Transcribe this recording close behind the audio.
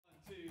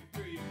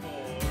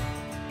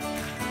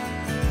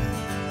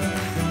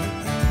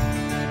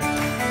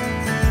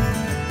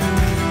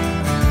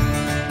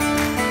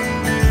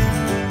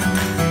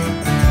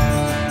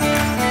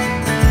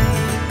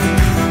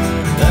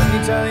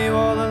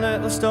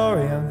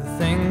story of the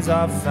things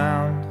I've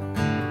found.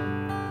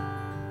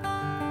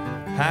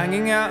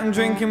 Hanging out and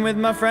drinking with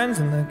my friends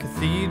in the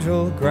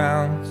cathedral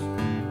grounds,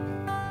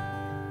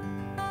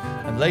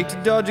 and late to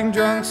dodging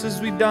drunks as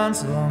we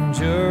dance along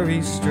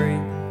Jury Street.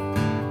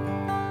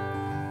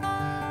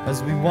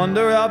 As we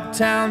wander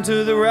uptown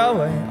to the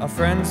railway, our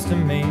friends to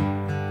meet.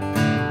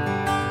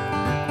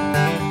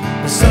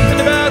 There's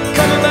something about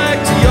coming back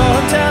to your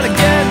hometown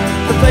again,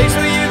 the place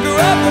where you grew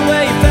up and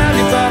where you found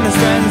your fondest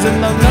friends. And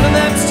though none of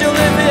them still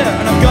live here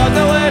and I've got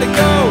nowhere to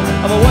go,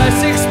 I'm a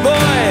Wessex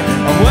boy,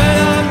 and when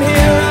I'm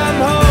here I'm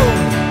home.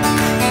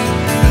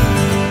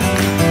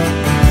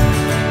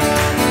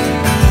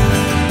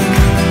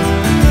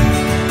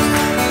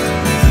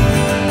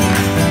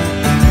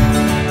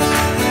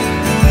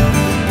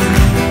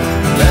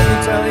 Let me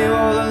tell you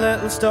all a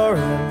little story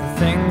of the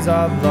things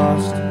I've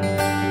lost.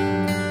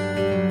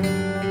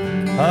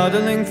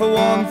 Huddling for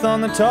warmth on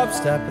the top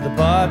step of the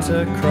bar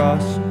to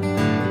cross,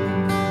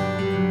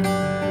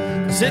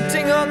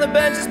 sitting on the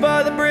benches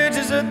by the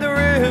bridges at the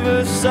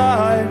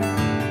riverside,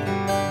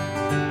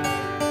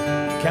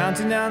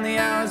 counting down the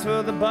hours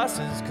for the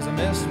buses cause I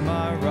missed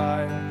my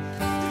ride.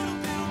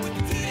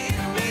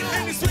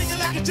 And you're swinging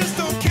like you just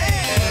don't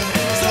care.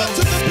 So I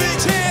took a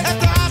big hand at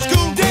the high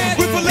school dance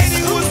with a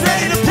lady who was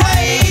ready to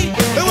play.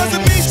 It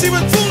wasn't me she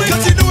was fooling,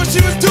 cause she knew what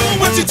she was doing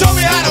when she told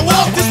me how to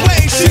walk this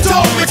way. She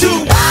told me to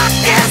walk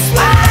this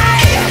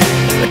way,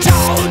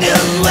 told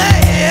this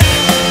way,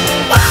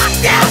 walk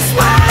this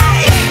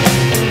way,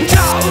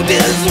 told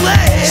this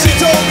way. She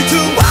told me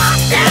to walk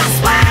this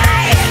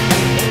way,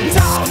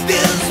 told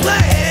this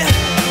way,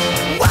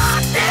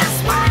 walk this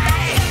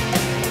way,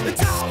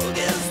 told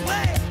this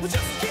way. Well,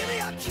 just give me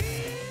a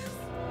kiss.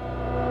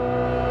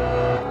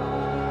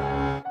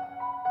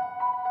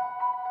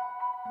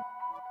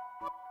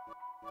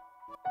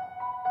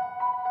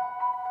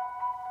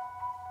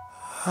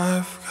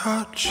 I've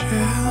got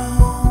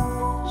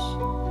chills,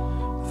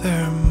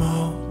 they're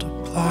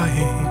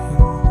multiplying,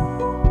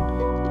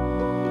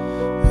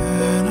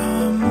 and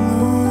I'm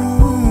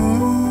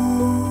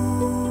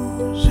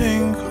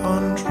losing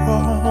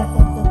control,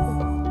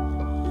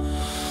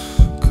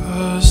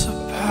 'cause the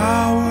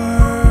power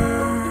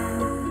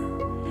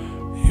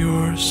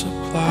you're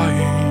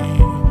supplying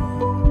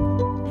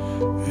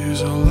is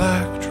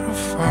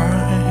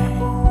electrifying.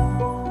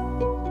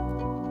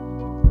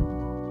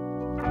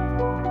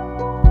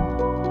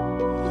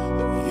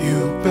 You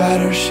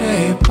better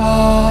shape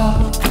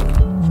up,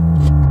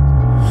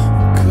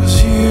 'cause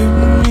you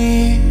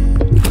need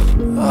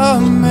a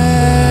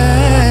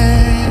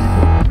man,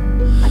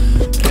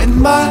 and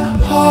my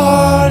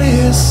heart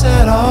is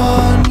set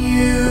on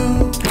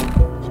you.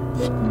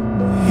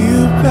 You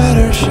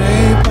better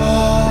shape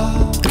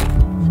up,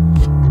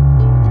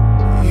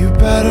 you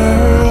better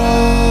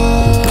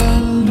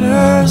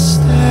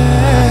understand.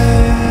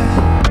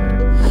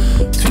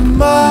 To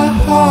my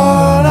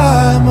heart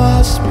I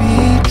must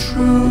be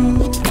true.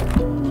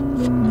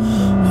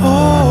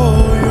 Oh,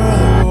 you're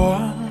the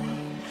one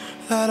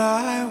that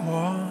I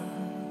want.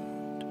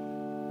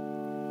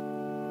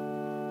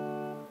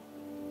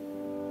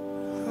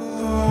 The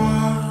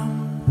one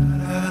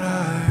that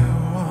I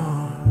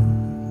want.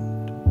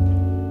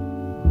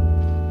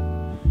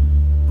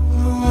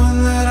 The one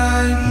that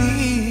I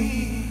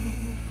need.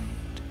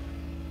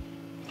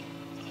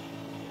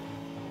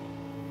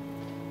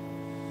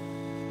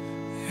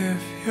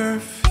 If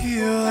you're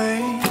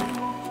feeling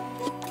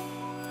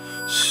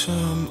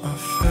some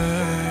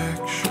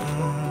affection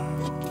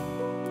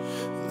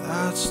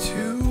that's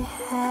too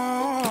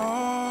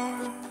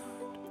hard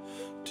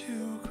to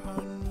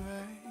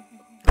convey.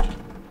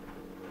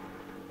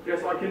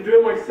 Yes, I can do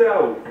it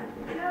myself.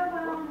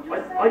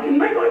 I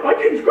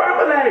can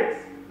scramble eggs.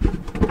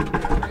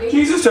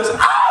 Jesus just.